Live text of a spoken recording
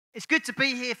It's good to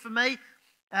be here for me.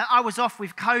 I was off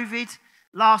with COVID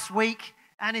last week,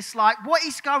 and it's like, what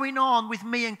is going on with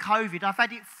me and COVID? I've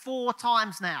had it 4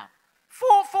 times now.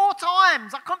 Four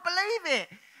times. I can't believe it.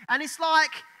 And it's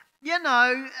like,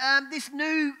 this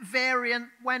new variant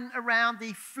went around,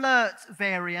 the flirt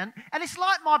variant, and it's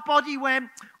like my body went,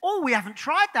 oh, we haven't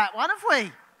tried that one, have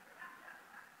we?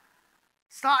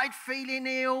 Started feeling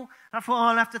ill, and I thought, oh,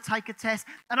 I'll have to take a test.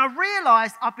 And I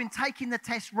realised I've been taking the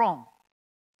test wrong.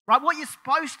 Right, what you're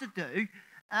supposed to do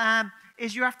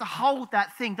is you have to hold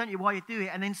that thing, don't you, while you do it,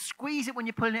 and then squeeze it when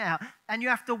you're pulling it out, and you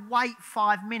have to wait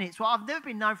 5 minutes. Well, I've never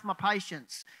been known for my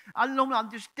patience.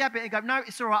 I'm just dab it and go, no,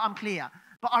 it's all right, I'm clear.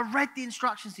 But I read the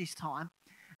instructions this time,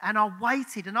 and I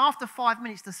waited, and after 5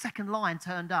 minutes, the second line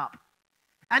turned up.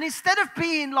 And instead of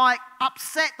being like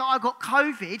upset that I got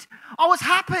COVID, I was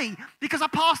happy because I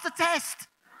passed the test.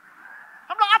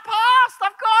 I'm like, I passed,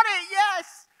 I've got it,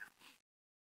 yes.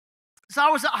 So I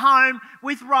was at home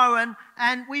with Rowan,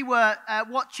 and we were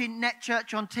watching Net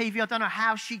Church on TV. I don't know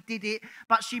how she did it,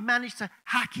 but she managed to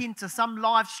hack into some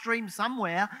live stream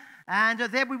somewhere. And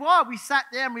there we were. We sat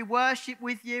there and we worshipped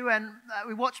with you, and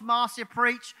we watched Marcia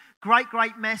preach. Great,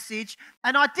 great message.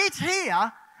 And I did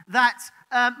hear that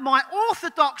my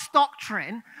orthodox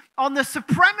doctrine on the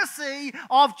supremacy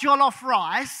of jollof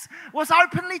rice was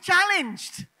openly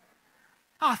challenged.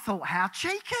 I thought, how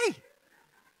cheeky.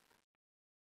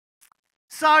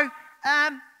 So,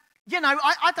 I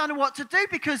don't know what to do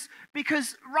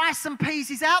because rice and peas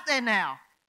is out there now.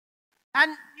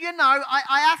 And,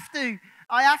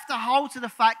 I have to hold to the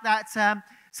fact that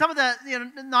some of the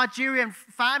Nigerian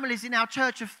families in our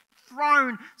church have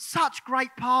thrown such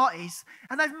great parties,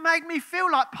 and they've made me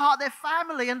feel like part of their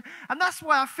family, and that's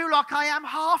why I feel like I am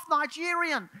half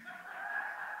Nigerian.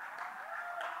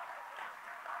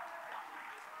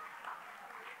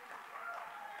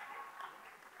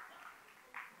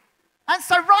 And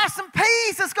so rice and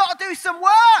peas has got to do some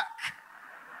work.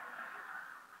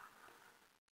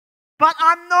 But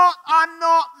I'm not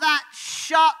that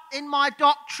shut in my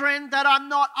doctrine that I'm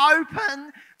not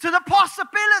open to the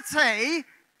possibility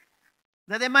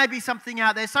that there may be something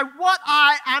out there. So what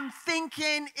I am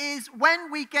thinking is,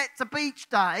 when we get to beach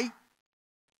day,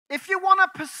 if you want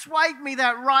to persuade me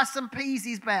that rice and peas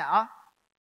is better,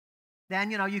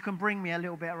 then, you can bring me a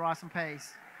little bit of rice and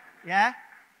peas. Yeah?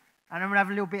 And then we'll have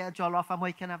a little bit of jollof, and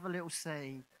we can have a little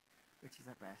seed, which is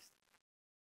the best.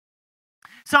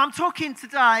 So I'm talking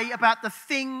today about the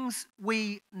things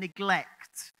we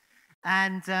neglect.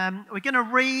 And we're going to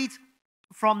read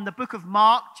from the book of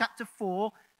Mark, chapter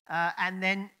 4, and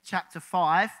then chapter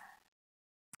 5.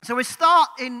 So we start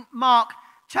in Mark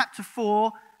chapter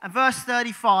 4 and verse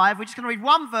 35. We're just going to read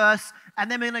one verse, and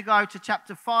then we're going to go to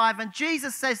chapter 5. And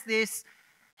Jesus says this.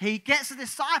 He gets the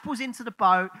disciples into the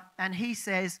boat, and he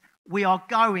says, we are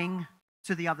going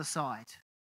to the other side.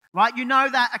 Right? You know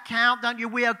that account, don't you?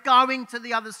 We are going to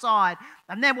the other side.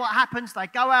 And then what happens? They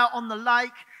go out on the lake,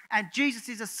 and Jesus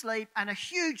is asleep, and a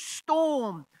huge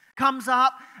storm comes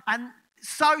up, and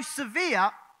so severe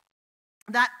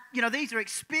that, these are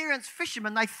experienced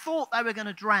fishermen. They thought they were going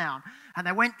to drown. And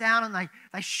they went down, and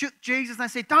they shook Jesus, and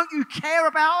they said, don't you care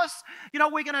about us?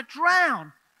 We're going to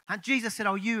drown. And Jesus said,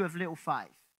 oh, you have little faith.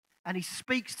 And he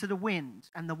speaks to the wind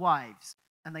and the waves,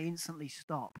 and they instantly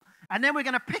stop. And then we're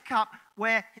going to pick up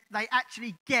where they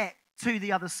actually get to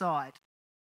the other side.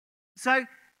 So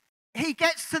he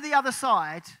gets to the other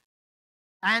side,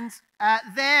 and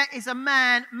there is a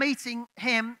man meeting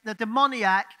him, the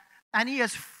demoniac, and he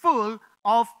is full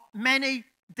of many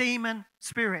demon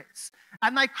spirits.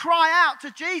 And they cry out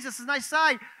to Jesus, and they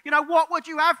say, what would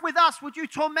you have with us? Would you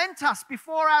torment us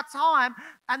before our time?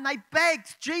 And they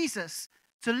begged Jesus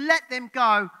to let them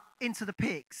go into the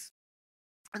pigs.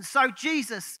 And so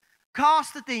Jesus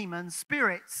cast the demon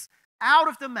spirits out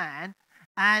of the man,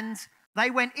 and they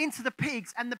went into the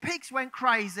pigs, and the pigs went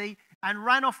crazy and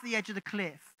ran off the edge of the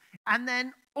cliff. And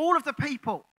then all of the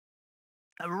people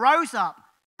rose up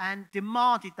and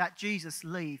demanded that Jesus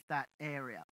leave that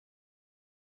area.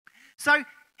 So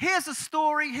here's a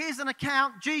story, here's an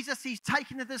account. Jesus, he's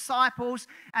taking the disciples,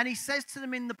 and he says to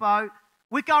them in the boat,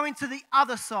 we're going to the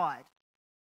other side.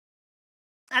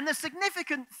 And the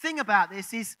significant thing about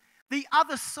this is the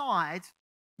other side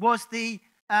was the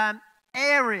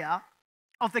area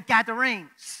of the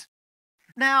Gadarenes.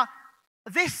 Now,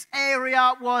 this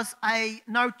area was a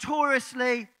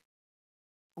notoriously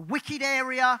wicked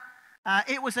area.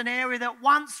 It was an area that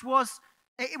once was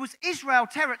Israel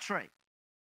territory.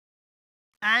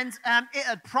 And it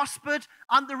had prospered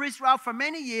under Israel for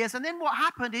many years. And then what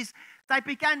happened is they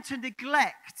began to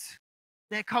neglect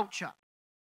their culture.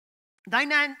 They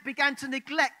now began to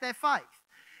neglect their faith.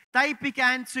 they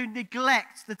began to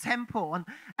neglect the temple,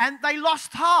 and they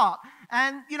lost heart.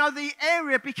 And, the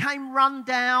area became run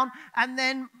down, and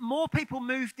then more people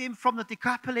moved in from the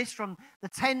Decapolis, from the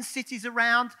 10 cities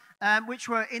around, which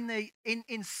were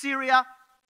in Syria.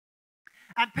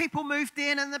 And people moved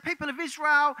in, and the people of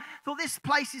Israel thought this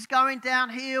place is going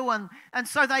downhill, and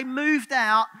so they moved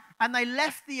out, and they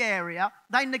left the area.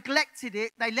 They neglected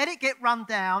it. They let it get run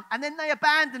down, and then they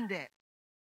abandoned it.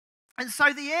 And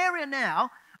so the area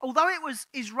now, although it was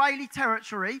Israeli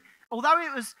territory, although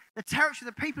it was the territory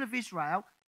of the people of Israel,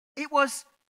 it was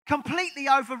completely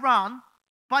overrun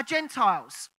by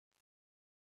Gentiles.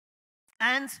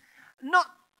 And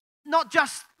not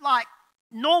just like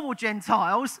normal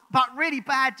Gentiles, but really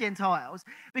bad Gentiles,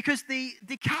 because the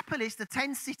Decapolis, the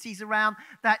 10 cities around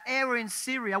that area in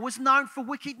Syria, was known for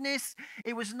wickedness.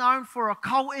 It was known for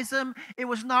occultism. It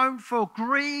was known for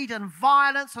greed and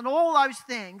violence and all those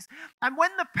things. And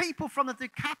when the people from the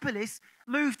Decapolis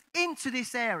moved into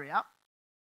this area,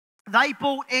 they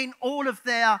brought in all of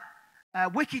their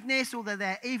wickedness, all of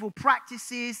their evil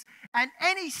practices, and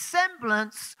any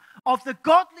semblance of the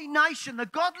godly nation, the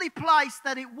godly place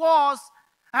that it was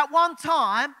at one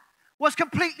time, was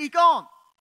completely gone.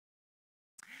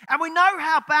 And we know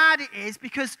how bad it is,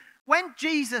 because when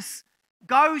Jesus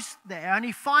goes there and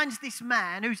he finds this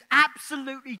man who's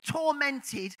absolutely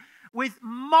tormented with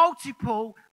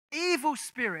multiple evil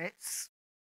spirits,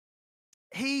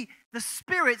 the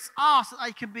spirits ask that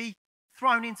they can be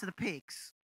thrown into the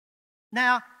pigs.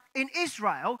 Now, in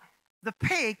Israel, the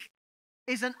pig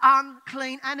is an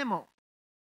unclean animal.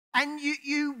 And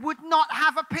you would not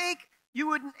have a pig. You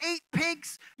wouldn't eat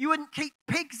pigs. You wouldn't keep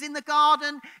pigs in the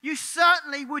garden. You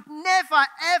certainly would never,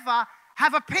 ever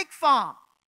have a pig farm.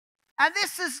 And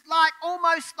this is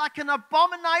almost like an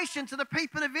abomination to the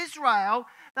people of Israel,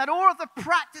 that all of the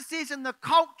practices and the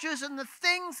cultures and the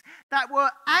things that were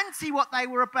anti what they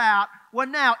were about were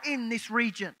now in this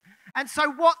region. And so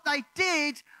what they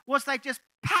did was they just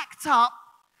packed up,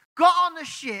 got on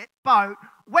the boat,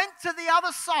 went to the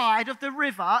other side of the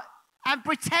river, and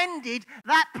pretended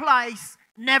that place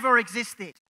never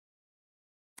existed.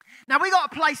 Now, we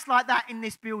got a place like that in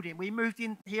this building. We moved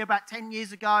in here about 10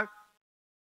 years ago.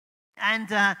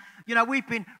 And, we've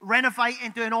been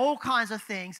renovating, doing all kinds of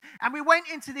things. And we went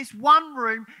into this one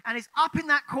room, and it's up in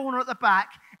that corner at the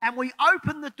back. And we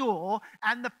opened the door,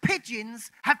 and the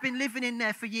pigeons have been living in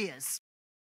there for years.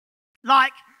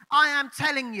 Like, I am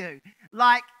telling you,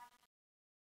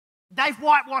 they've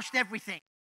whitewashed everything.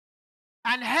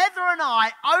 And Heather and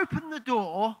I opened the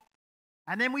door,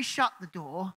 and then we shut the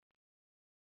door,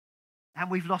 and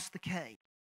we've lost the key.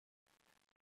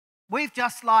 We've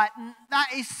just that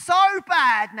is so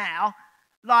bad now,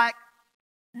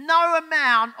 no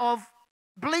amount of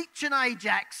bleach and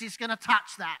Ajax is going to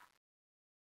touch that.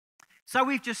 So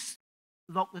we've just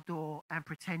locked the door and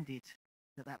pretended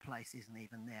that place isn't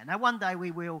even there. Now, one day we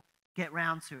will get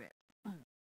round to it.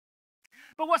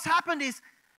 But what's happened is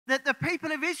that the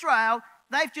people of Israel,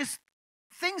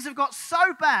 things have got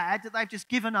so bad that they've just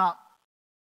given up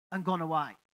and gone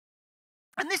away.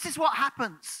 And this is what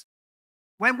happens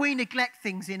when we neglect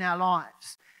things in our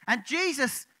lives. And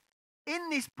Jesus, in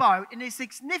this boat, and it's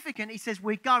significant, he says,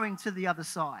 we're going to the other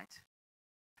side.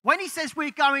 When he says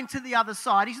we're going to the other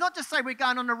side, he's not just saying we're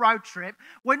going on a road trip.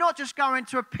 We're not just going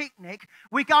to a picnic.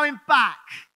 We're going back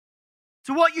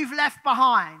to what you've left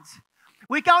behind.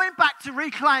 We're going back to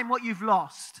reclaim what you've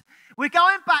lost. We're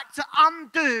going back to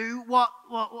undo what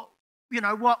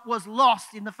was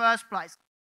lost in the first place.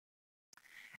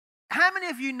 How many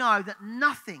of you know that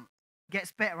nothing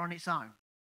gets better on its own?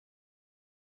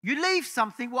 You leave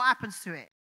something, what happens to it?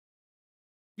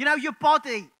 Your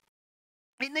body,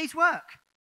 it needs work.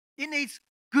 It needs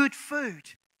good food.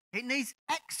 It needs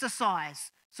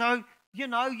exercise. So,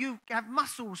 you have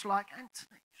muscles like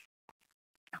Anthony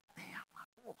up there.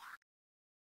 Oh,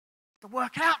 to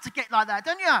work out to get like that,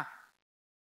 don't you?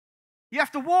 You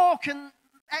have to walk and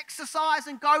exercise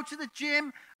and go to the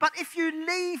gym. But if you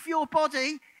leave your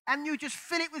body and you just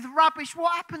fill it with rubbish,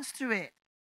 what happens to it?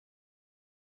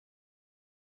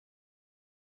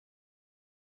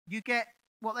 You get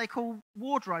what they call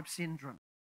wardrobe syndrome.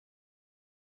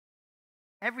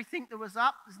 Everything that was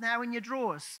up is now in your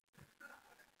drawers.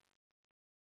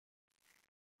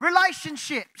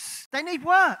 Relationships, they need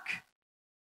work.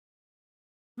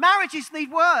 Marriages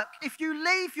need work. If you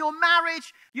leave your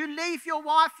marriage, you leave your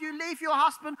wife, you leave your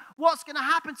husband, what's going to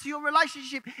happen to your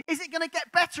relationship? Is it going to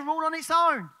get better all on its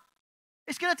own?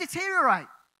 It's going to deteriorate.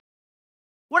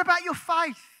 What about your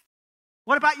faith?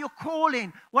 What about your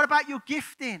calling? What about your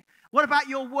gifting? What about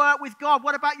your work with God?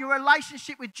 What about your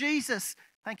relationship with Jesus?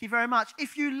 Thank you very much.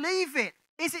 If you leave it,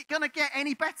 Is it going to get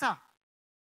any better?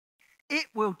 It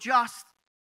will just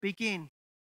begin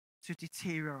to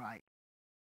deteriorate.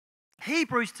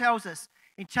 Hebrews tells us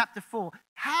in chapter 4,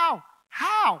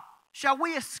 how shall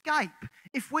we escape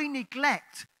if we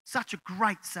neglect such a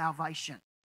great salvation?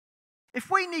 If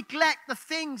we neglect the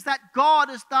things that God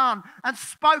has done and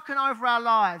spoken over our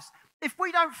lives, if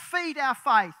we don't feed our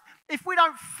faith, if we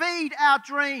don't feed our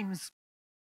dreams,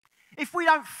 if we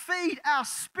don't feed our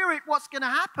spirit, what's going to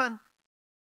happen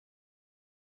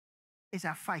is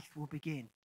our faith will begin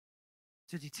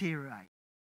to deteriorate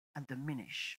and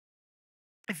diminish.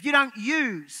 If you don't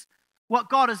use what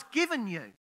God has given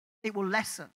you, it will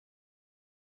lessen.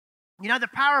 You know the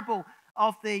parable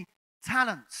of the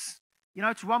talents. You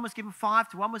know, to one was given 5,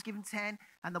 to one was given 10,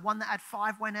 and the one that had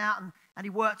 5 went out and he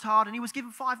worked hard and he was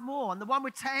given 5 more. And the one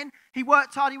with 10, he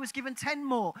worked hard, he was given 10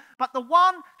 more. But the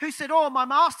one who said, oh, my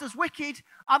master's wicked,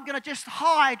 I'm going to just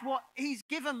hide what he's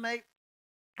given me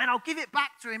and I'll give it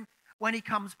back to him when he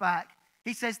comes back.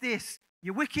 He says this,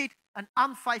 you wicked and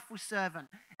unfaithful servant.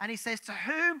 And he says, to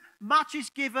whom much is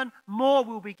given, more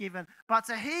will be given. But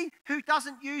to he who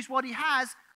doesn't use what he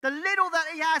has, the little that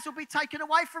he has will be taken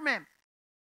away from him.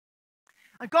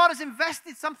 And God has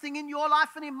invested something in your life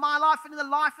and in my life and in the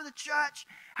life of the church.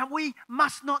 And we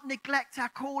must not neglect our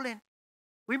calling.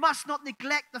 We must not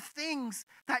neglect the things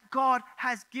that God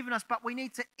has given us, but we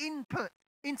need to input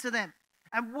into them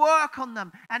and work on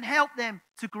them and help them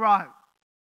to grow.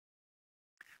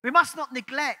 We must not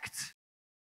neglect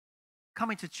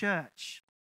coming to church.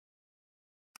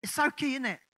 It's so key, isn't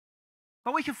it?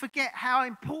 But we can forget how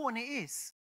important it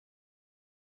is.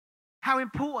 How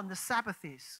important the Sabbath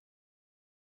is.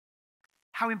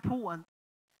 How important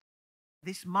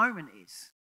this moment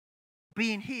is.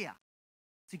 Being here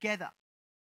together.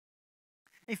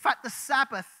 In fact, the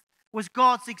Sabbath was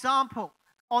God's example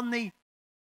on the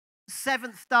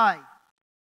 7th day.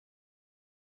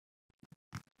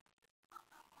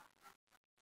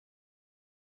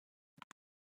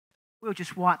 We'll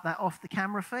just wipe that off the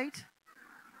camera feed.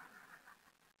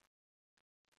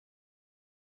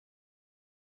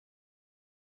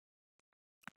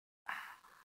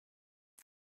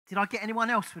 Did I get anyone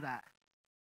else with that?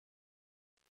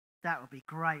 That would be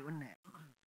great, wouldn't it?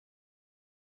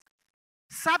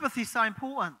 Sabbath is so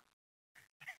important.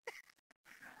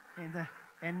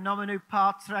 In nomine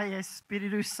Patri et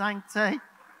Spiritus Sancti.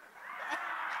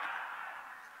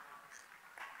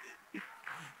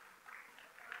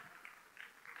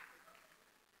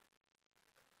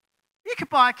 You can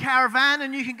buy a caravan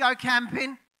and you can go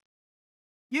camping.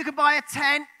 You can buy a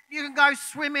tent. You can go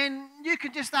swimming. You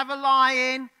can just have a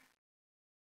lie-in.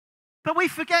 But we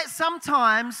forget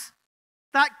sometimes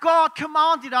that God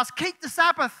commanded us, keep the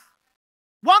Sabbath.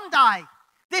 One day.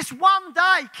 This one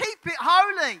day. Keep it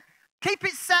holy. Keep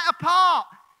it set apart.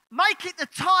 Make it the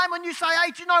time when you say,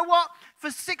 hey, do you know what? For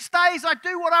 6 days I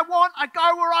do what I want. I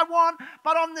go where I want.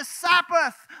 But on the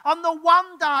Sabbath, on the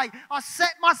one day, I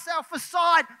set myself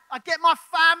aside. I get my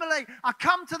family. I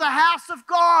come to the house of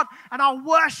God and I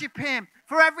worship Him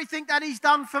for everything that He's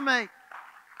done for me.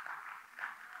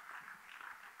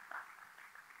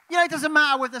 You know, it doesn't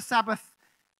matter whether the Sabbath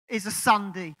is a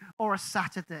Sunday or a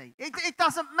Saturday. It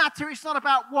doesn't matter. It's not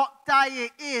about what day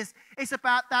it is. It's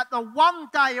about that the one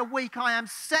day a week I am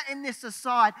setting this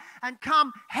aside and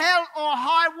come hell or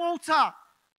high water.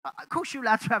 Of course you're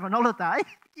allowed to have an holiday.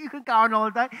 You can go on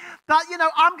holiday. But, you know,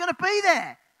 I'm going to be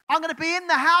there. I'm going to be in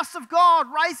the house of God,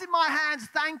 raising my hands,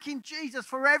 thanking Jesus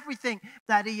for everything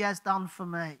that He has done for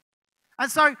me.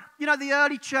 And so, you know, the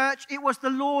early church, it was the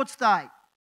Lord's Day.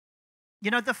 You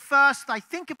know, the first day,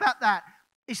 think about that.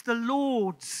 It's the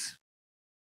Lord's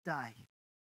day.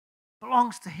 It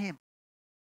belongs to Him.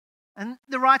 And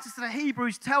the writer to the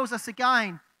Hebrews tells us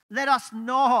again, let us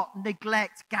not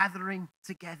neglect gathering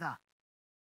together.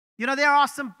 You know, there are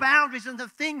some boundaries and the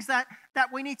things that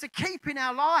we need to keep in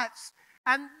our lives.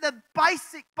 And the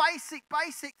basic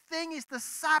thing is the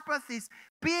Sabbath, is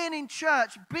being in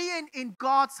church, being in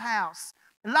God's house,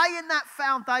 laying that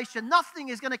foundation. Nothing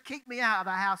is going to keep me out of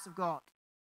the house of God.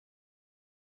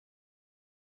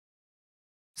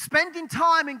 Spending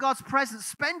time in God's presence,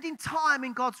 spending time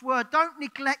in God's word. Don't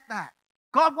neglect that.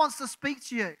 God wants to speak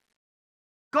to you.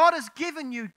 God has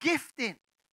given you gifting.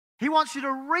 He wants you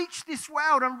to reach this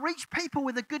world and reach people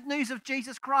with the good news of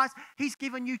Jesus Christ. He's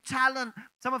given you talent.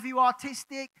 Some of you are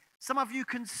artistic. Some of you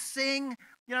can sing.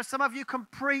 You know, some of you can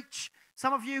preach.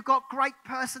 Some of you got great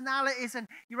personalities and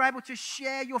you're able to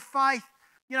share your faith.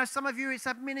 You know, some of you it's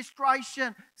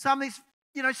administration. Some is,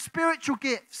 you know, spiritual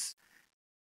gifts.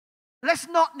 Let's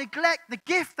not neglect the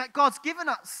gift that God's given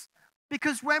us.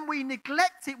 Because when we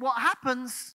neglect it, what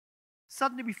happens?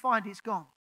 Suddenly we find it's gone.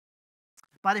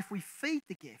 But if we feed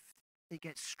the gift, it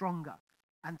gets stronger.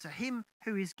 And to him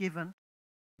who is given,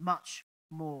 much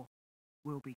more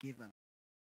will be given.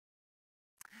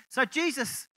 So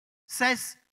Jesus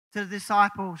says to the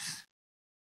disciples,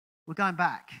 we're going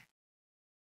back.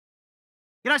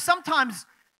 Sometimes,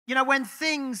 when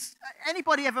things,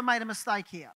 anybody ever made a mistake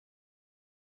here?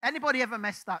 Anybody ever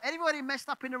messed up? Anybody messed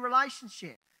up in a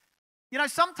relationship?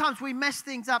 Sometimes we mess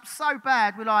things up so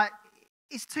bad, we're like,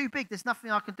 it's too big, there's nothing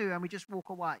I can do, and we just walk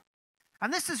away.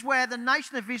 And this is where the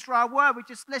nation of Israel were.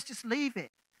 Let's just leave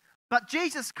it. But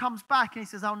Jesus comes back and he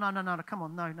says, oh, no, come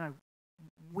on, no.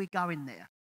 We're going there.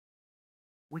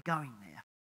 We're going there.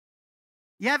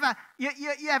 You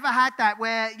ever had that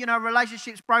where, a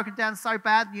relationship's broken down so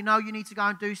bad, you need to go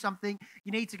and do something.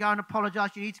 You need to go and apologize.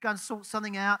 You need to go and sort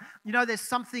something out. There's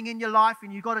something in your life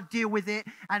and you've got to deal with it.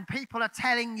 And people are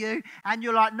telling you and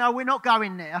you're like, no, we're not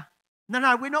going there.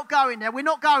 No, we're not going there. We're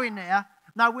not going there.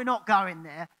 No, we're not going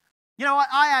there.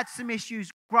 I had some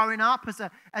issues growing up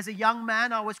as a young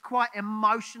man. I was quite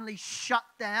emotionally shut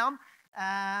down,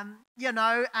 and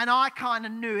I kind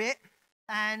of knew it.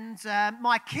 And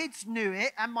my kids knew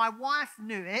it, and my wife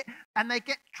knew it, and they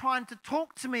get trying to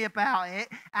talk to me about it,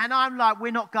 and I'm like,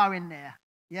 we're not going there.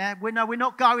 Yeah, we're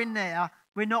not going there.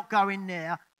 We're not going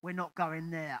there. We're not going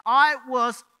there. I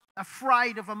was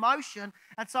afraid of emotion,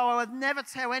 and so I would never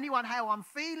tell anyone how I'm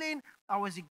feeling. I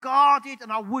was guarded,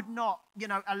 and I would not,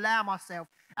 allow myself.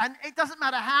 And it doesn't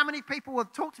matter how many people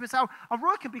would talk to me and say, oh,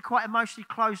 Roy can be quite emotionally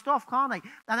closed off, can't he?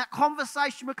 And that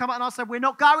conversation would come up, and I said, we're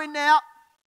not going there.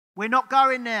 We're not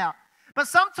going there. But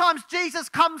sometimes Jesus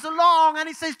comes along and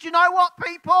he says, do you know what,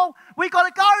 people? We got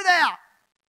to go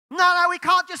there. No, we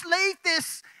can't just leave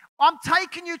this. I'm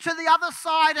taking you to the other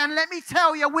side, and let me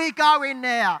tell you, we're going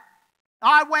there.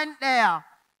 I went there.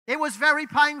 It was very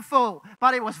painful,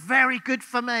 but it was very good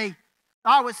for me.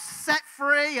 I was set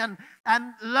free and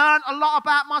learned a lot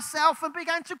about myself and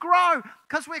began to grow,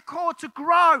 because we're called to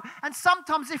grow. And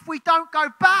sometimes if we don't go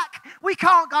back, we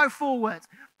can't go forward.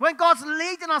 When God's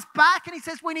leading us back and he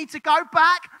says we need to go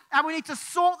back and we need to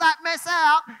sort that mess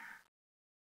out,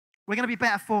 we're going to be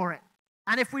better for it.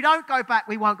 And if we don't go back,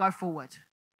 we won't go forward.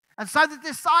 And so the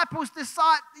disciples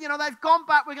decide, they've gone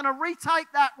back. We're going to retake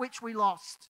that which we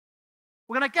lost.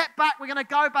 We're going to get back. We're going to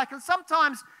go back. And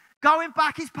sometimes going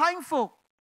back is painful.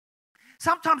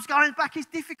 Sometimes going back is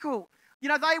difficult.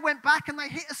 They went back and they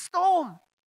hit a storm.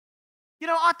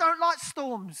 I don't like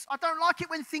storms. I don't like it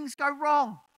when things go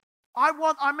wrong. I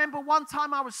remember one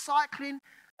time I was cycling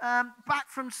back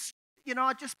from,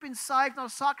 I'd just been saved. I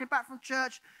was cycling back from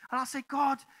church, and I said,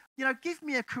 God, give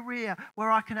me a career where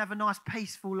I can have a nice,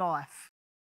 peaceful life.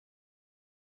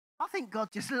 I think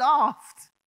God just laughed.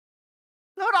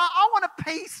 Lord, I want a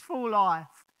peaceful life.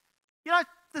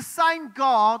 The same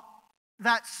God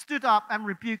that stood up and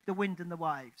rebuked the wind and the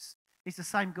waves is the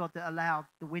same God that allowed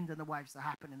the wind and the waves to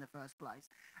happen in the first place.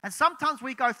 And sometimes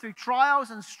we go through trials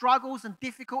and struggles and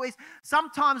difficulties.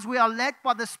 Sometimes we are led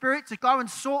by the Spirit to go and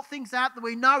sort things out that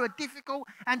we know are difficult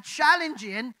and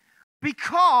challenging,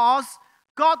 because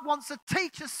God wants to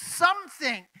teach us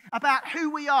something about who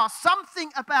we are,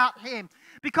 something about him,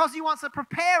 because he wants to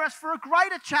prepare us for a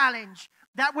greater challenge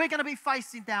that we're going to be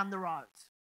facing down the road.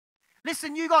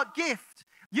 Listen, you got gift.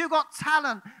 You got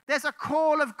talent. There's a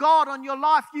call of God on your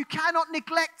life. You cannot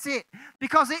neglect it,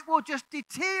 because it will just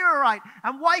deteriorate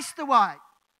and waste away.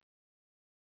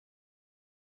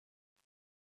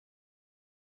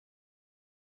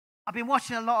 I've been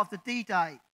watching a lot of the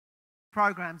D-Day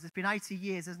programs. It's been 80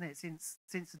 years, isn't it, since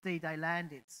the D-Day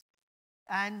landings.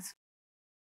 And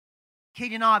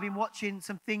Keely and I have been watching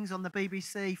some things on the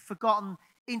BBC, forgotten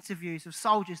interviews of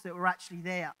soldiers that were actually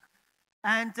there.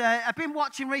 And I've been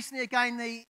watching recently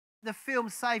again the film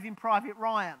Saving Private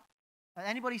Ryan.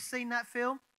 Anybody seen that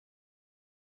film?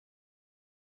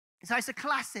 So it's a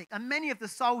classic, and many of the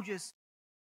soldiers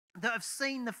that have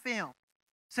seen the film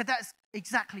said that's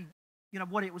exactly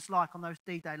what it was like on those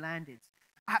D-Day landings.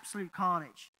 Absolute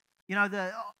carnage.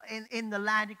 In the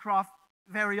landing craft,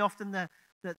 very often the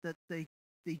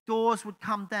doors would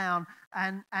come down,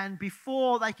 and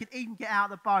before they could even get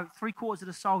out of the boat, 3/4 of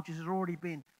the soldiers had already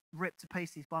been ripped to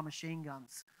pieces by machine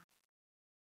guns.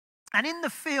 And in the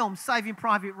film Saving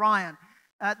Private Ryan,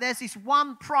 there's this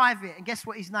one private, and guess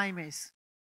what his name is?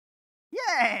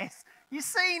 Yes, you've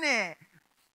seen it.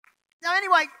 Now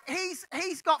anyway,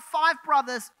 he's got 5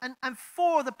 brothers, and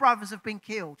 4 of the brothers have been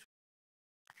killed.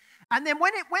 And then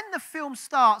when the film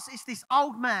starts, it's this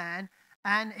old man,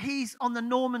 and he's on the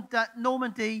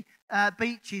Normandy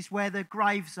beaches where the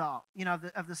graves are,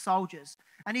 of the soldiers.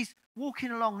 And he's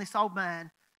walking along, this old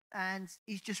man, and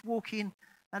he's just walking,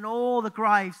 and all the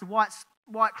graves, the white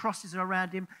white crosses are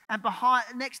around him. And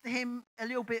next to him, a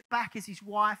little bit back, is his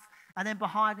wife. And then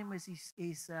behind him is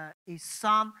his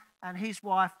son and his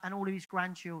wife and all of his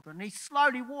grandchildren. And he's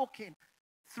slowly walking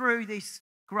through this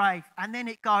grave. And then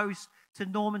it goes to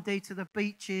Normandy, to the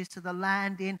beaches, to the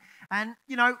landing. And,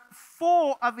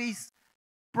 4 of his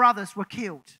brothers were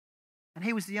killed. And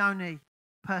he was the only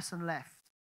person left.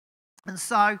 And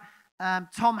so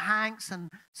Tom Hanks and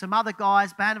some other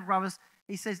guys, band of brothers,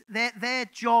 he says their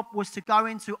job was to go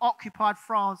into occupied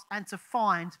France and to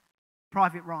find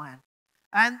Private Ryan.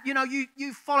 And,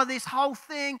 you follow this whole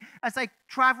thing as they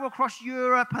travel across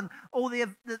Europe and all the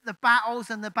battles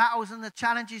and the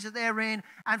challenges that they're in.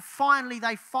 And finally,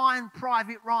 they find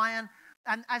Private Ryan.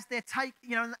 And as they're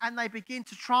and they begin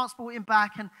to transport him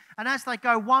back. And as they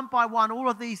go one by one, all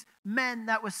of these men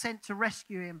that were sent to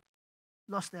rescue him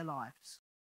lost their lives.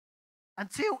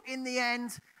 Until in the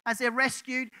end, as they're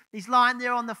rescued, he's lying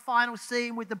there on the final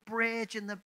scene with the bridge and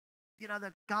the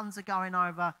guns are going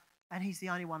over. And he's the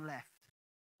only one left.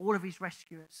 All of his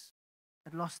rescuers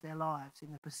had lost their lives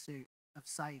in the pursuit of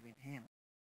saving him.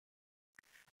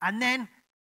 And then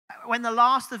when the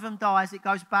last of them dies, it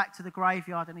goes back to the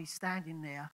graveyard and he's standing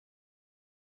there.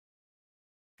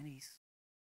 And he's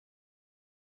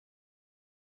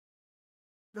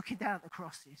looking down at the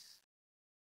crosses.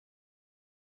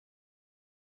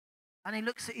 And he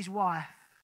looks at his wife.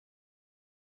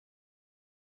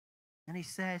 And he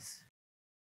says,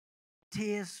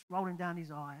 tears rolling down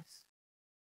his eyes,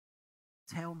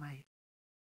 "Tell me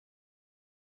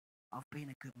I've been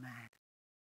a good man.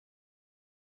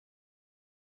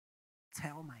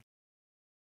 Tell me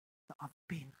that I've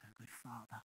been a good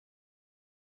father.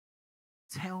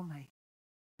 Tell me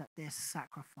that their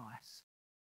sacrifice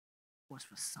was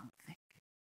for something."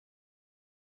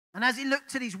 And as he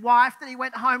looked at his wife that he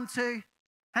went home to,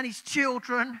 and his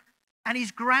children and his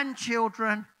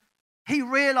grandchildren, he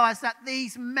realized that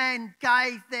these men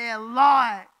gave their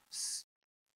lives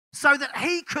so that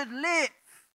he could live.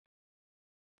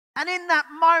 And in that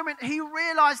moment, he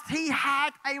realized he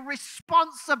had a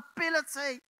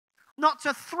responsibility not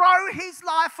to throw his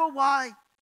life away,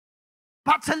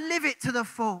 but to live it to the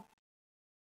full.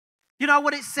 You know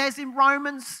what it says in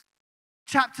Romans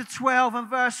chapter 12 and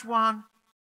verse 1?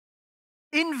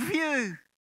 In view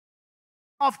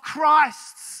of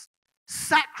Christ's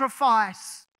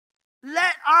sacrifice,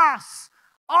 let us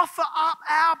offer up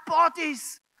our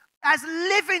bodies as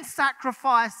living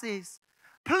sacrifices,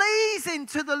 pleasing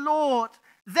to the Lord.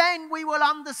 Then we will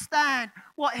understand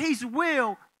what His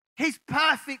will, His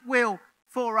perfect will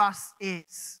for us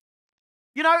is.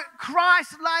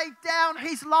 Christ laid down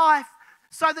His life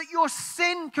so that your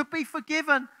sin could be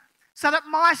forgiven, so that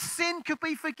my sin could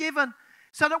be forgiven,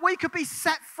 so that we could be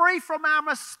set free from our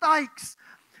mistakes.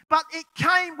 But it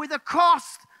came with a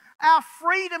cost. Our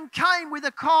freedom came with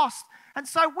a cost. And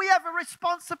so we have a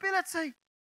responsibility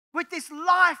with this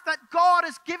life that God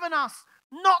has given us,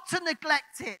 not to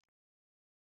neglect it,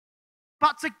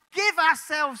 but to give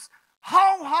ourselves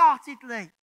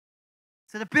wholeheartedly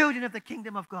to the building of the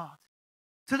kingdom of God,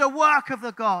 to the work of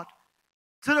the God,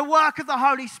 to the work of the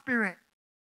Holy Spirit,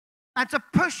 and to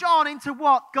push on into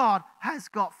what God has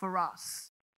got for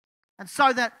us. And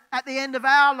so that at the end of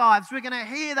our lives, we're going to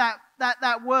hear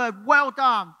that word, well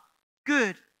done,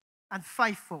 good and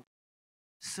faithful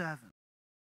servant.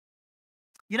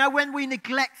 When we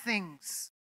neglect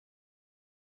things,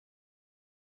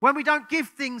 when we don't give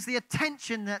things the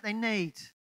attention that they need,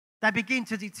 they begin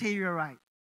to deteriorate.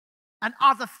 And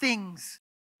other things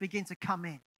begin to come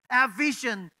in. Our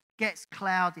vision gets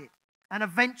clouded. And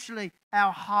eventually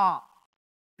our heart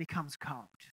becomes cold.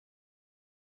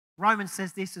 Romans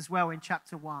says this as well in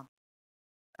chapter 1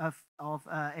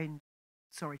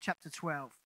 chapter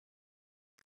 12.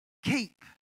 Keep.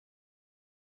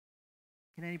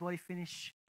 Can anybody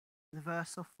finish the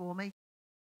verse off for me?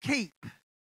 Keep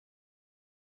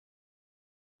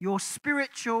your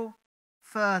spiritual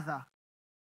fervor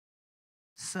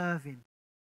serving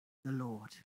the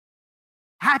Lord.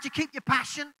 How do you keep your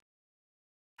passion?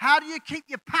 How do you keep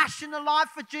your passion alive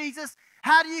for Jesus?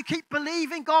 How do you keep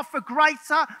believing God for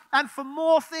greater and for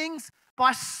more things?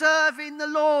 By serving the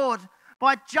Lord,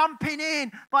 by jumping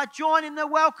in, by joining the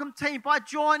welcome team, by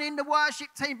joining the worship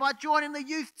team, by joining the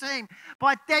youth team,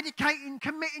 by dedicating,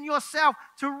 committing yourself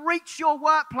to reach your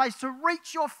workplace, to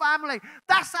reach your family.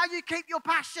 That's how you keep your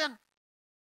passion.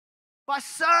 By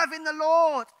serving the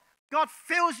Lord. God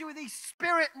fills you with His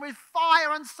Spirit and with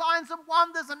fire, and signs and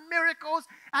wonders and miracles,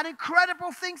 and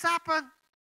incredible things happen.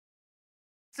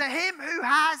 To him who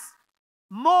has,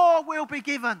 more will be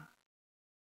given.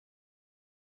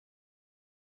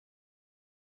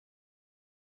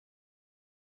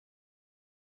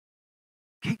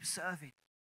 Keep serving.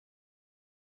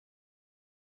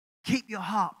 Keep your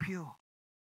heart pure.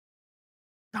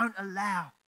 Don't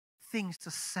allow things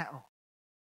to settle.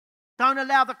 Don't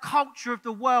allow the culture of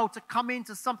the world to come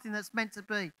into something that's meant to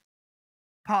be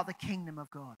part of the kingdom of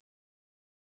God.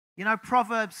 You know,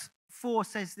 Proverbs 4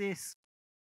 says this: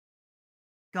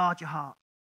 guard your heart.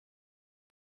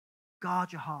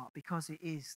 Guard your heart, because it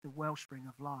is the wellspring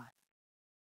of life.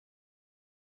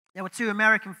 There were two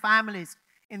American families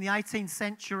in the 18th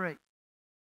century,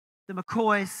 the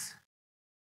McCoys,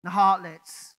 the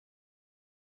Hartlets,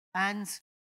 and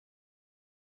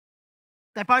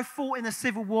they both fought in the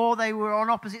Civil War. They were on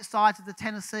opposite sides of the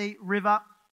Tennessee River.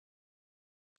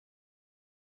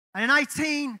 And in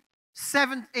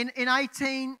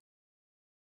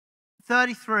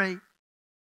 1833,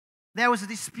 there was a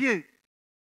dispute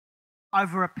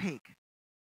over a pig.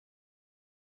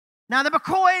 Now, the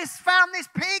McCoys found this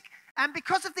pig, and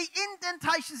because of the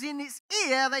indentations in its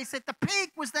ear, they said the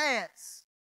pig was theirs.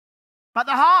 But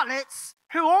the Hartlets,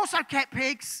 who also kept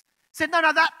pigs, said, no,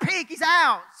 that pig is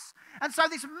ours. And so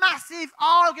this massive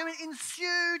argument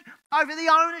ensued over the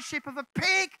ownership of a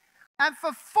pig. And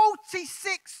for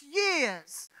 46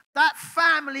 years, that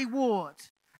family warred.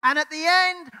 And at the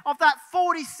end of that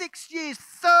 46 years,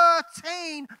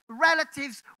 13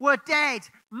 relatives were dead,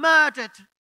 murdered.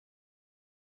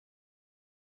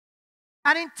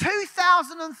 And in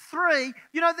 2003,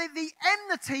 you know, the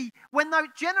enmity, when the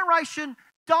generation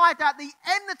died out, the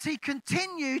enmity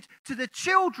continued to the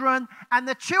children and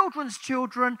the children's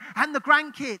children and the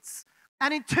grandkids.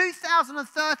 And in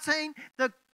 2013,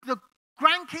 the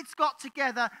grandkids got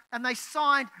together and they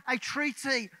signed a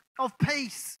treaty of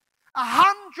peace.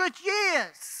 100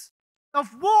 years of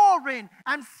warring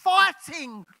and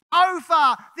fighting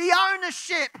over the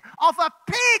ownership of a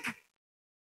pig.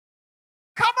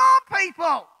 Come on,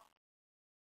 people.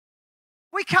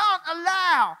 We can't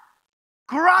allow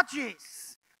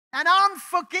grudges and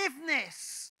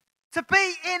unforgiveness to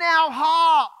be in our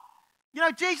heart. You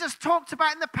know, Jesus talked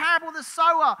about in the parable of the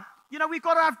sower, you know, we've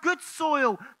got to have good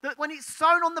soil, that when it's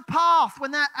sown on the path,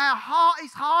 when our heart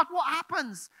is hard, what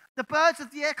happens? The birds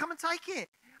of the air come and take it.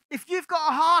 If you've got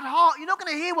a hard heart, you're not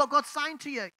going to hear what God's saying to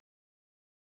you.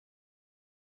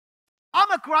 I'm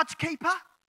a grudge keeper.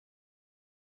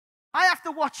 I have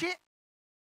to watch it.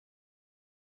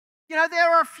 You know,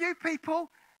 there are a few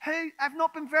people who have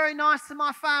not been very nice to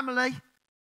my family.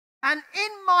 And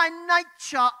in my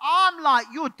nature, I'm like,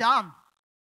 you're done.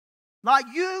 Like,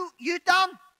 you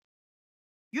done.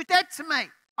 You're dead to me.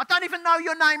 I don't even know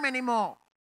your name anymore.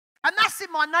 And that's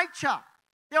in my nature.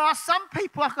 There are some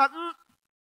people I go,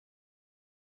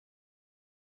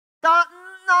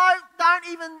 don't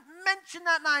even mention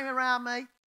that name around me.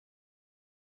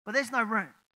 But there's no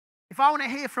room. If I want to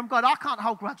hear from God, I can't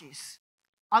hold grudges.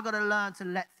 I've got to learn to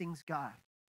let things go.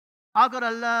 I've got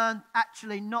to learn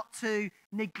actually not to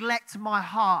neglect my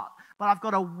heart, but I've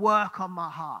got to work on my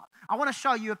heart. I want to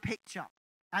show you a picture.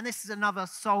 And this is another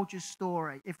soldier's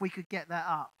story, if we could get that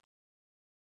up.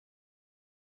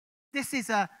 This is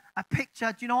a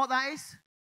picture. Do you know what that is?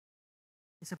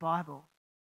 It's a Bible.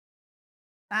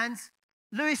 And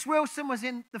Lewis Wilson was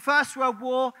in the First World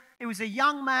War. He was a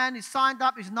young man who signed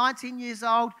up. He was 19 years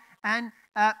old. And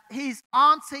his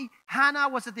auntie, Hannah,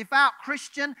 was a devout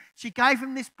Christian. She gave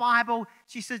him this Bible.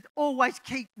 She said, always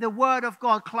keep the word of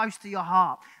God close to your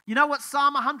heart. You know what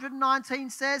Psalm 119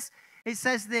 says? It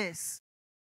says this: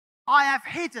 I have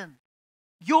hidden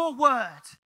your word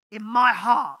in my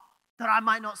heart that I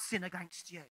might not sin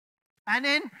against you. And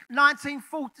in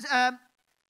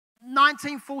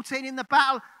 1914, in the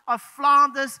Battle of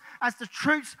Flanders, as the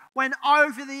troops went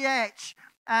over the edge,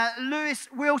 Lewis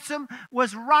Wilson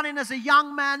was running as a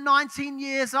young man, 19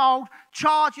 years old,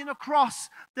 charging across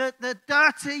the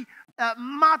dirty,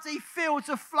 muddy fields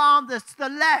of Flanders to the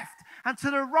left and to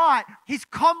the right. His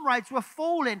comrades were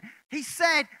falling. He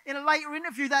said in a later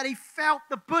interview that he felt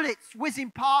the bullets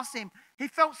whizzing past him. He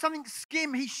felt something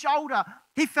skim his shoulder.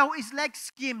 He felt his legs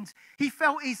skimmed. He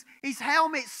felt his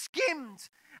helmet skimmed.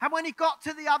 And when he got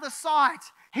to the other side,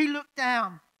 he looked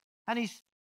down and his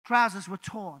trousers were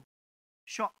torn,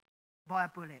 shot by a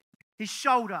bullet. His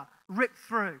shoulder ripped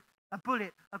through. A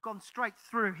bullet had gone straight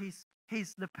through his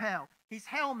lapel. His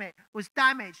helmet was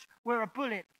damaged where a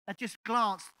bullet had just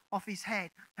glanced off his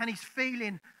head. And he's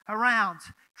feeling around,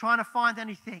 trying to find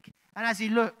anything. And as he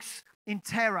looks in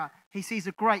terror, he sees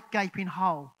a great gaping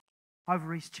hole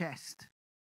over his chest.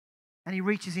 And he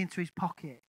reaches into his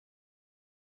pocket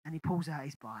and he pulls out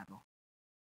his Bible.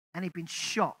 And he'd been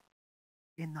shot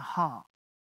in the heart.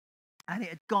 And it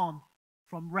had gone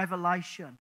from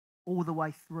Revelation all the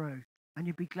way through. And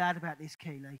you'd be glad about this,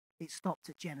 Keeley. It stopped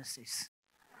at Genesis.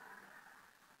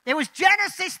 It was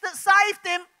Genesis that saved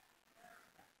him.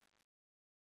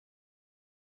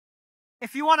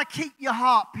 If you want to keep your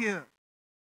heart pure,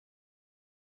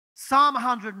 Psalm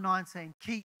 119,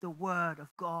 keep the word of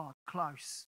God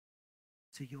close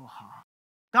to your heart.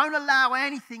 Don't allow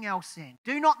anything else in.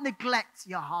 Do not neglect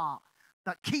your heart,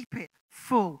 but keep it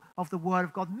full of the word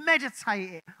of God.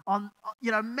 Meditate on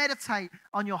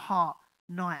your heart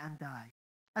night and day.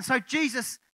 And so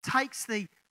Jesus takes the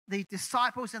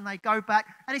disciples and they go back.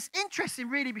 And it's interesting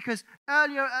really because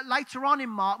later on in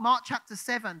Mark chapter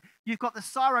 7, you've got the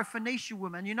Syrophoenician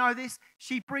woman. You know this?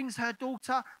 She brings her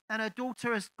daughter and her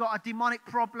daughter has got a demonic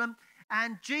problem.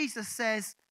 And Jesus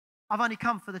says, I've only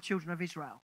come for the children of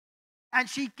Israel. And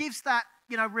she gives that,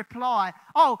 reply.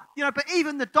 But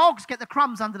even the dogs get the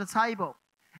crumbs under the table.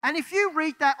 And if you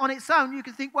read that on its own, you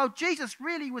can think, well, Jesus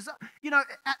really was,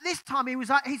 at this time,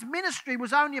 his ministry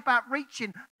was only about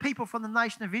reaching people from the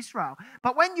nation of Israel.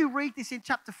 But when you read this in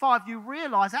chapter 5, you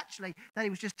realize actually that he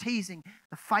was just teasing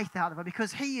the faith out of her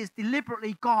because he has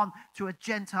deliberately gone to a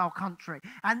Gentile country.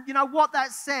 And you know what that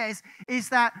says is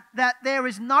that there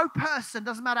is no person,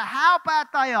 doesn't matter how bad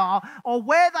they are or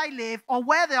where they live or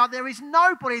where they are, there is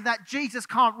nobody that Jesus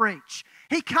can't reach.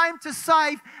 He came to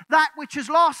save that which is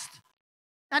lost.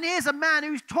 And here's a man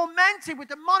who's tormented with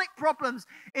demonic problems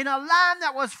in a land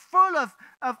that was full of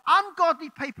ungodly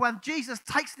people. And Jesus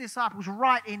takes the disciples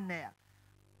right in there.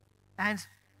 And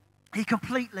he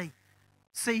completely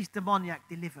sees demoniac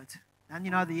delivered. And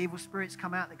the evil spirits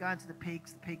come out, they go into the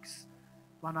pigs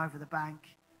run over the bank.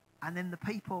 And then the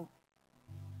people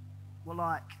were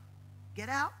like, get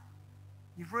out.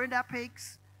 You've ruined our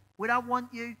pigs. We don't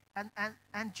want you.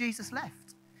 And Jesus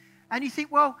left. And you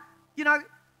think, well,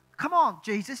 come on,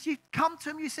 Jesus. You come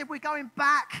to him. You said, we're going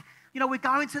back. We're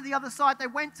going to the other side. They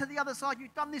went to the other side.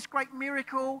 You've done this great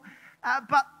miracle.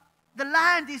 But the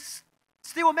land is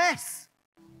still a mess.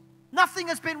 Nothing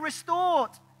has been restored.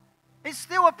 It's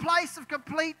still a place of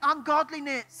complete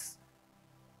ungodliness.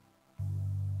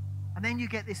 And then you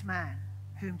get this man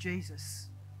whom Jesus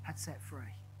had set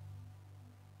free.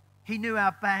 He knew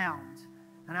how bound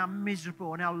and how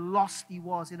miserable and how lost he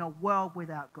was in a world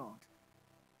without God.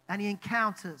 And he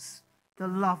encounters the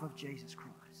love of Jesus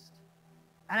Christ.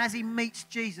 And as he meets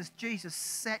Jesus, Jesus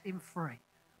set him free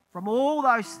from all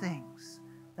those things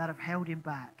that have held him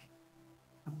back.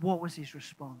 And what was his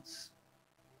response?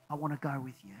 I want to go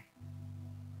with you.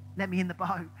 Let me in the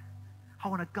boat. I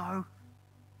want to go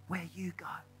where you go.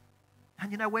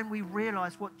 And when we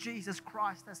realize what Jesus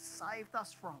Christ has saved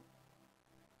us from,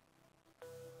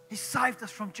 he saved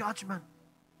us from judgment.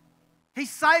 He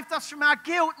saved us from our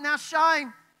guilt and our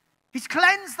shame. He's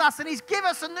cleansed us and he's given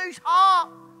us a new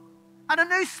heart and a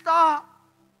new start.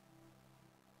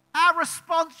 Our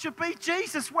response should be,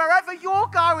 Jesus, wherever you're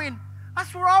going,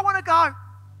 that's where I want to go.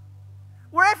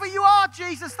 Wherever you are,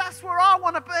 Jesus, that's where I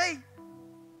want to be.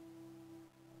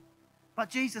 But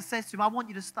Jesus says to him, I want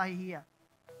you to stay here.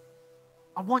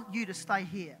 I want you to stay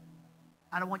here.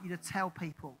 And I want you to tell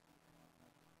people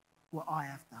what I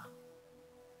have done.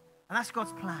 And that's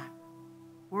God's plan.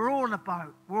 We're all on a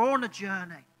boat. We're all on a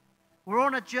journey. We're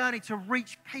on a journey to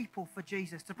reach people for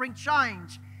Jesus, to bring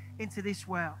change into this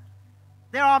world.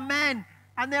 There are men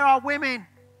and there are women,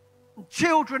 and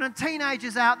children and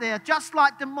teenagers out there, just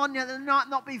like demoniac, that might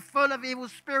not be full of evil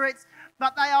spirits,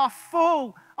 but they are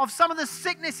full of some of the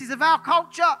sicknesses of our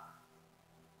culture.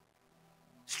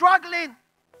 Struggling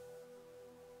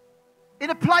in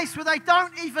a place where they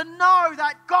don't even know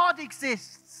that God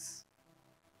exists.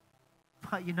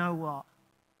 But you know what?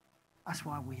 That's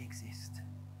why we exist.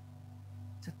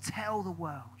 To tell the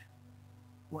world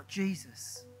what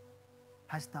Jesus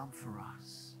has done for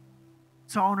us.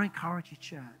 So I want to encourage you,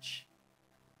 church.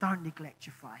 Don't neglect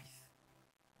your faith.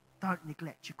 Don't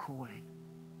neglect your calling.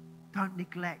 Don't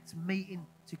neglect meeting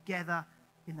together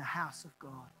in the house of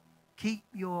God. Keep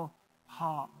your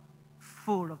heart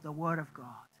full of the Word of God.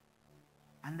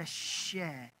 And let's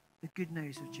share the good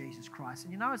news of Jesus Christ.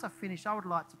 And as I finish, I would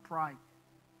like to pray.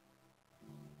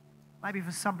 Maybe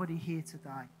for somebody here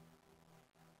today.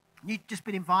 You've just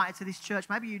been invited to this church.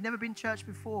 Maybe you've never been to church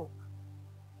before.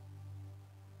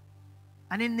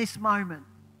 And in this moment,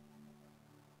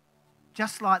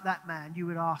 just like that man, you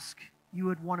would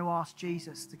want to ask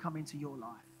Jesus to come into your life.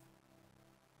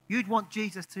 You'd want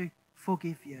Jesus to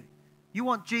forgive you. You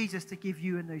want Jesus to give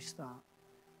you a new start.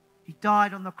 He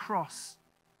died on the cross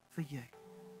for you.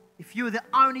 If you were the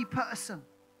only person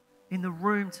in the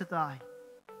room today,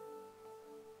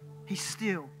 he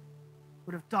still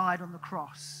would have died on the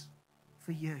cross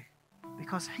for you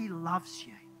because he loves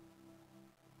you.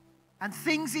 And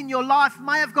things in your life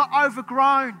may have got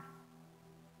overgrown.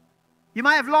 You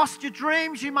may have lost your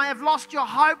dreams. You may have lost your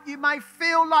hope. You may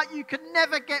feel like you can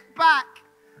never get back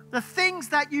the things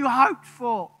that you hoped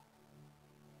for.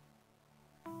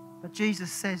 But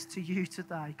Jesus says to you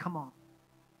today, come on,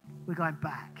 we're going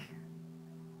back.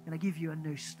 I'm going to give you a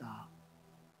new start.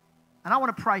 And I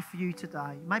want to pray for you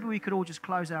today. Maybe we could all just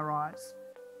close our eyes.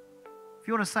 If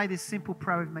you want to say this simple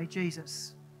prayer with me,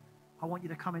 Jesus, I want you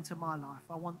to come into my life.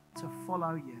 I want to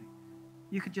follow you.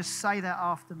 You could just say that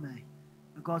after me.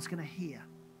 And God's going to hear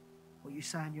what you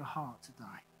say in your heart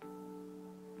today.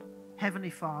 Heavenly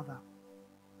Father,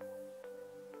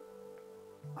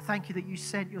 I thank you that you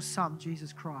sent your Son,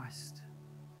 Jesus Christ,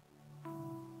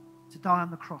 to die on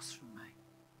the cross for me.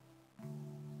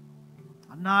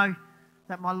 I know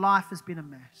that my life has been a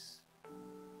mess.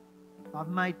 I've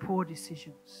made poor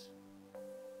decisions.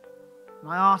 And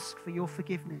I ask for your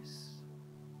forgiveness.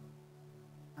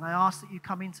 And I ask that you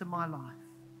come into my life.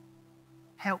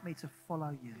 Help me to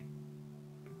follow you.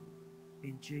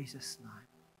 In Jesus'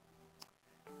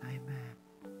 name. Amen.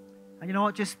 And you know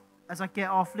what? Just as I get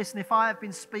off, listen, if I have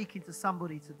been speaking to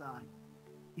somebody today,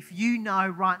 if you know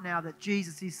right now that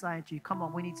Jesus is saying to you, come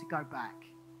on, we need to go back.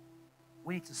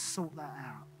 We need to sort that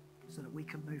out so that we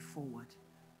can move forward.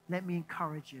 Let me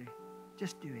encourage you.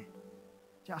 Just do it.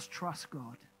 Just trust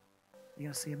God. You're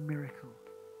going to see a miracle.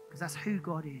 Because that's who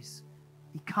God is.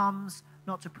 He comes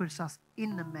not to put us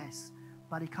in the mess,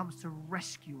 but he comes to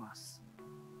rescue us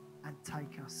and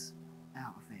take us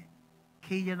out of it.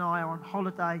 Keely and I are on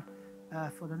holiday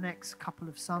for the next couple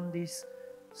of Sundays.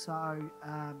 So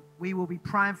we will be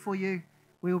praying for you.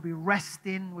 We will be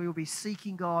resting. We will be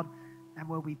seeking God. And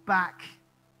we'll be back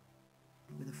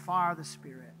with the fire of the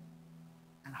Spirit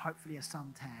and hopefully a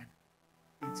suntan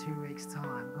in 2 weeks'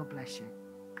 time. God bless you.